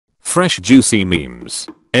Fresh juicy memes.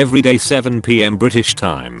 Every day 7 PM British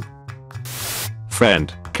time.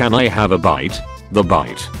 Friend, can I have a bite? The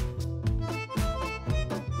bite.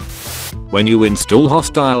 When you install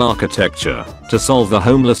hostile architecture to solve the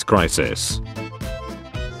homeless crisis.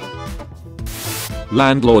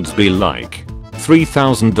 Landlords be like,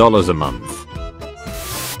 $3,000 a month.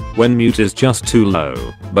 When mute is just too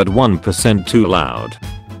low, but 1% too loud.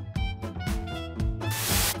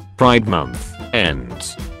 Pride month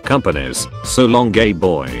ends. Companies, so long gay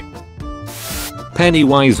boy.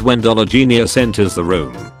 Pennywise when Dollar Genius enters the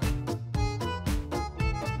room.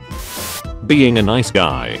 Being a nice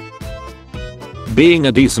guy. Being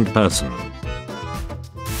a decent person.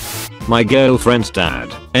 My girlfriend's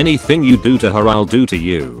dad, anything you do to her I'll do to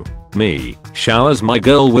you. Me, showers my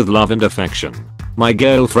girl with love and affection. My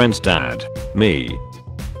girlfriend's dad, me.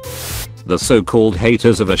 The so-called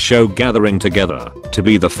haters of a show gathering together to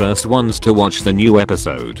be the first ones to watch the new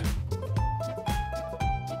episode.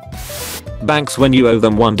 Banks when you owe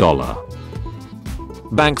them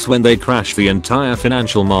 $1. Banks when they crash the entire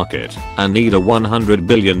financial market and need a $100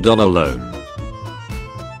 billion loan.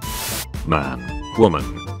 Man, woman,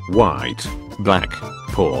 white, black,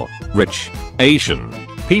 poor, rich, Asian,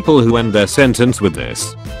 people who end their sentence with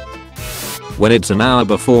this. When it's an hour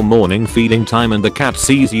before morning feeding time and the cat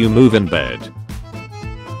sees you move in bed.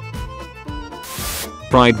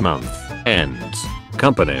 Pride month ends.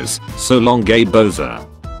 Companies, so long gay boza.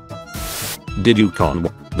 Did you con?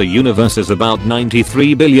 The universe is about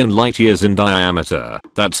 93 billion light years in diameter.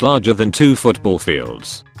 That's larger than 2 football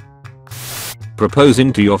fields.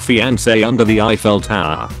 Proposing to your fiancé under the Eiffel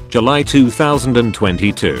Tower, July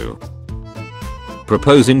 2022.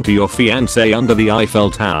 Proposing to your fiancé under the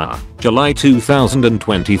Eiffel Tower, July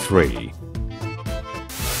 2023.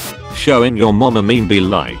 Showing your mom a meme be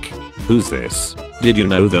like, who's this? Did you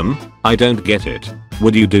know them? I don't get it.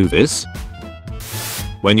 Would you do this?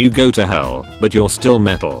 When you go to hell, but you're still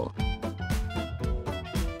metal.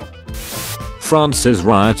 France is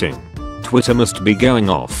rioting. Twitter must be going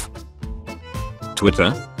off.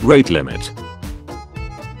 Twitter, rate limit.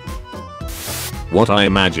 What I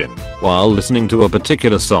imagine while listening to a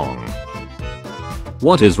particular song.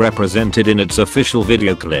 What is represented in its official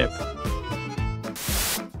video clip?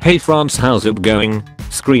 Hey France, how's it going?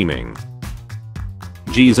 Screaming.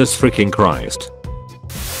 Jesus freaking Christ.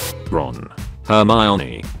 Ron.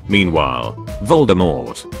 Hermione. Meanwhile,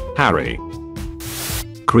 Voldemort. Harry.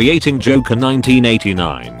 Creating Joker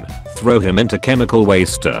 1989. Throw him into chemical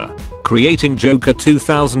waster. Creating Joker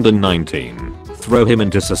 2019. Throw him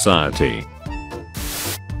into society.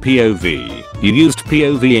 POV. You used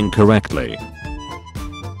POV incorrectly.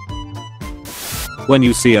 When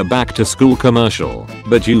you see a back to school commercial,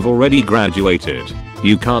 but you've already graduated,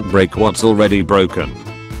 you can't break what's already broken.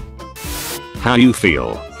 How you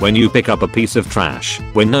feel when you pick up a piece of trash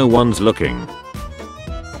when no one's looking.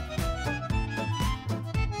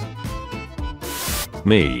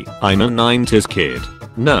 Me, I'm a 90s kid.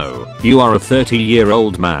 No, you are a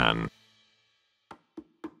 30-year-old man.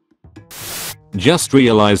 Just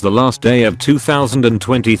realized the last day of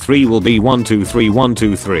 2023 will be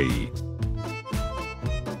 123123.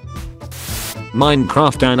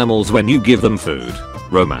 Minecraft animals when you give them food.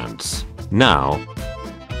 Romance. Now.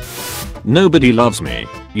 Nobody loves me.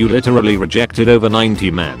 You literally rejected over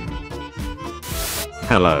 90 men.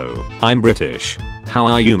 Hello, I'm British. How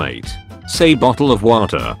are you, mate? Say bottle of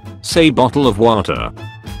water. Say bottle of water.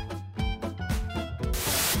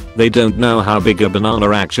 They don't know how big a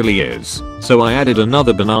banana actually is, so I added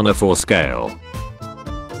another banana for scale.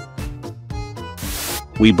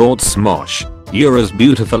 We bought Smosh. You're as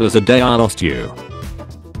beautiful as the day I lost you.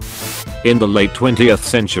 In the late 20th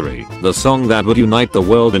century, the song that would unite the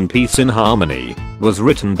world in peace and harmony was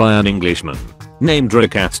written by an Englishman named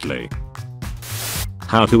Rick Astley.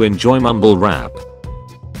 How to enjoy mumble rap.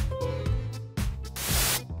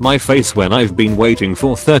 My face when I've been waiting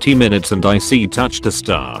for 30 minutes and I see touch to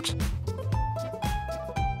start.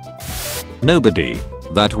 Nobody.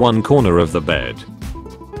 That one corner of the bed.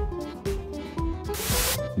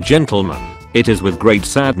 Gentlemen, it is with great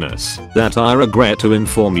sadness that I regret to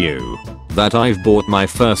inform you that I've bought my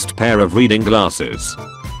first pair of reading glasses.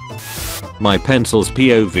 My pencil's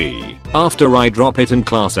POV after I drop it in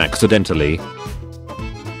class accidentally.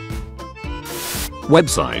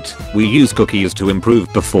 Website, we use cookies to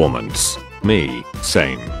improve performance. Me,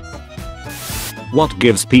 same. What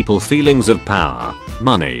gives people feelings of power,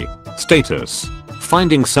 money, status,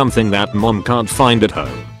 finding something that mom can't find at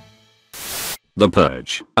home? The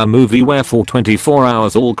Purge, a movie where for 24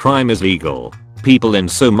 hours all crime is legal. People in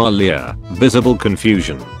Somalia, visible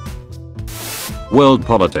confusion. World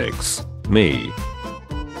politics, me.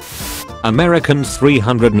 Americans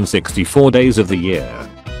 364 days of the year.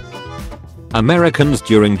 Americans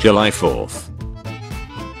during July 4th.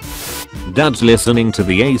 Dad's listening to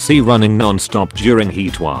the AC running non-stop during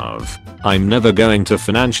heatwave. I'm never going to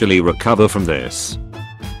financially recover from this.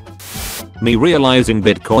 Me realizing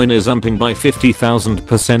Bitcoin is upping by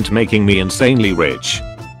 50,000%, making me insanely rich.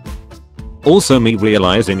 Also me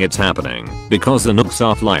realizing it's happening because the nooks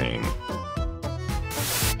are flying.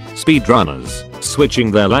 Speedrunners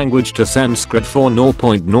switching their language to Sanskrit for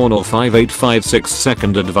 0.005856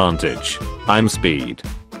 second advantage. I'm speed.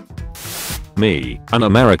 Me, an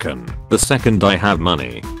American, the second I have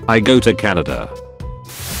money, I go to Canada.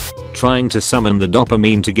 Trying to summon the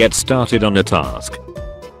dopamine to get started on a task.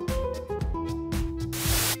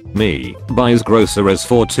 Me, buys groceries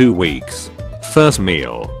for 2 weeks. First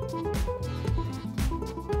meal.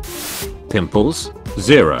 Pimples?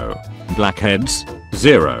 0. Blackheads?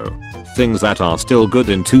 0. Things that are still good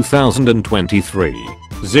in 2023.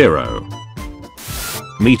 0.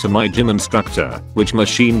 Me to my gym instructor, which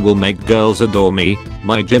machine will make girls adore me,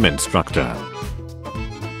 my gym instructor.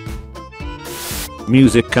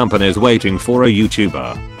 Music companies waiting for a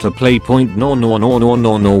YouTuber to play 0.000001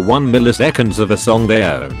 milliseconds of a song they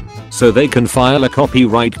own, so they can file a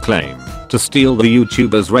copyright claim to steal the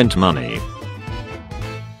YouTuber's rent money.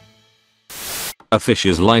 A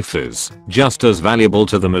fish's life is just as valuable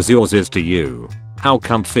to them as yours is to you. How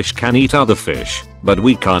come fish can eat other fish, but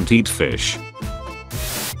we can't eat fish?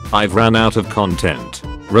 I've ran out of content.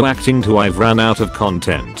 Reacting to I've ran out of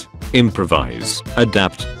content. Improvise,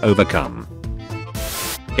 adapt, overcome.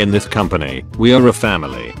 In this company, we are a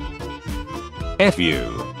family. F you,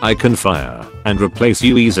 I can fire and replace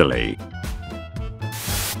you easily.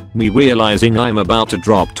 Me realizing I'm about to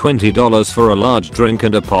drop $20 for a large drink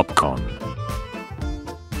and a popcorn.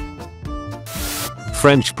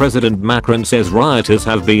 French President Macron says rioters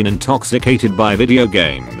have been intoxicated by video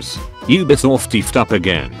games. Ubisoft effed up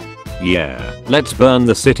again. Yeah, let's burn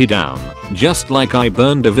the city down, just like I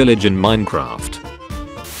burned a village in Minecraft.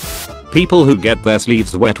 People who get their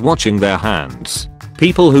sleeves wet watching their hands.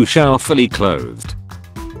 People who shower fully clothed.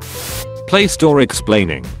 Play Store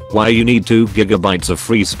explaining why you need 2 GB of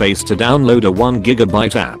free space to download a 1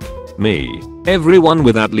 GB app. Me. Everyone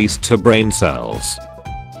with at least 2 brain cells.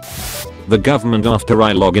 The government after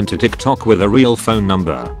I log into TikTok with a real phone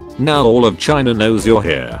number. Now all of China knows you're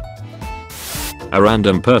here. A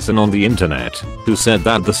random person on the internet who said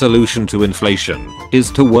that the solution to inflation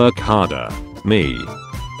is to work harder. Me.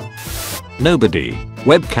 Nobody.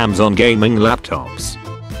 Webcams on gaming laptops.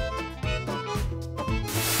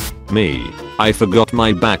 Me. I forgot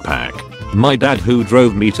my backpack. My dad who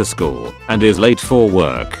drove me to school and is late for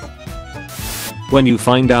work. When you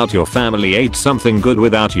find out your family ate something good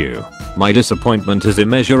without you, my disappointment is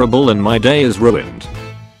immeasurable and my day is ruined.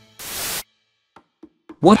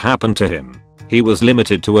 What happened to him? He was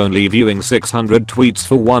limited to only viewing 600 tweets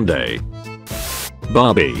for 1 day.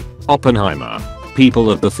 Barbie, Oppenheimer,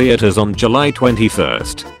 people at the theaters on July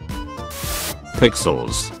 21st.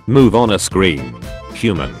 Pixels, move on a screen.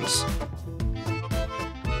 Humans.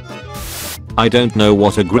 I don't know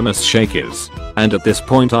what a grimace shake is, and at this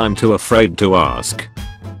point I'm too afraid to ask.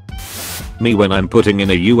 Me when I'm putting in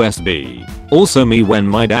a USB. Also me when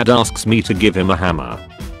my dad asks me to give him a hammer.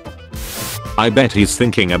 I bet he's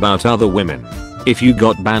thinking about other women. If you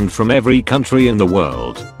got banned from every country in the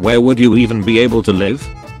world, where would you even be able to live?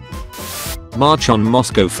 March on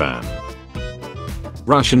Moscow fan.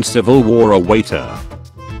 Russian Civil War a waiter.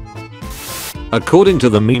 According to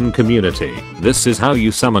the meme community, this is how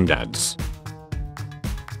you summon dads.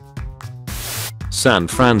 San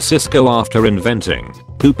Francisco after inventing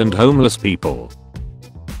poop and homeless people.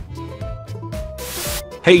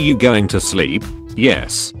 Hey, you going to sleep?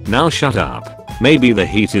 Yes, now shut up. Maybe the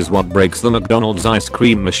heat is what breaks the McDonald's ice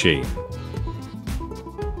cream machine.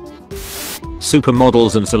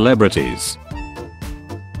 Supermodels and celebrities.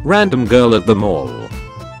 Random girl at the mall.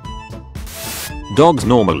 Dogs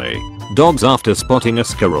normally. Dogs after spotting a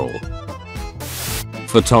squirrel.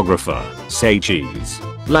 Photographer. Say cheese.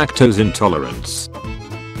 Lactose intolerance.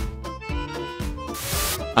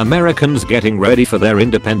 Americans getting ready for their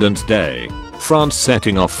Independence Day. France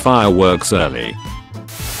setting off fireworks early.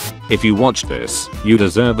 If you watch this, you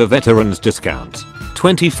deserve a veterans discount.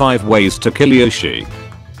 25 ways to kill Yoshi.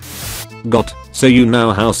 Got, so you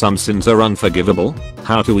know how some sins are unforgivable?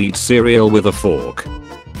 How to eat cereal with a fork.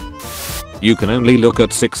 You can only look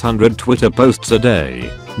at 600 Twitter posts a day.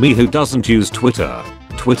 Me who doesn't use Twitter.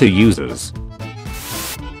 Twitter users.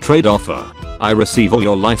 Trade offer. I receive all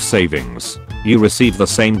your life savings. You receive the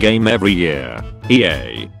same game every year.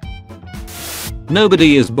 EA.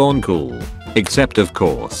 Nobody is born cool. Except of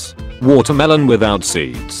course. Watermelon without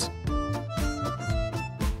seeds.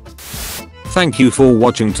 Thank you for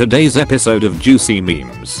watching today's episode of Juicy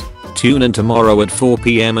Memes. Tune in tomorrow at 4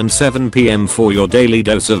 PM and 7 PM for your daily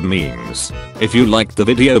dose of memes. If you liked the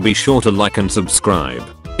video, be sure to like and subscribe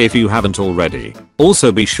if you haven't already.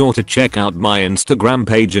 Also be sure to check out my Instagram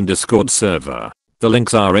page and Discord server. The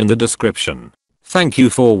links are in the description. Thank you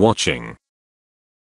for watching.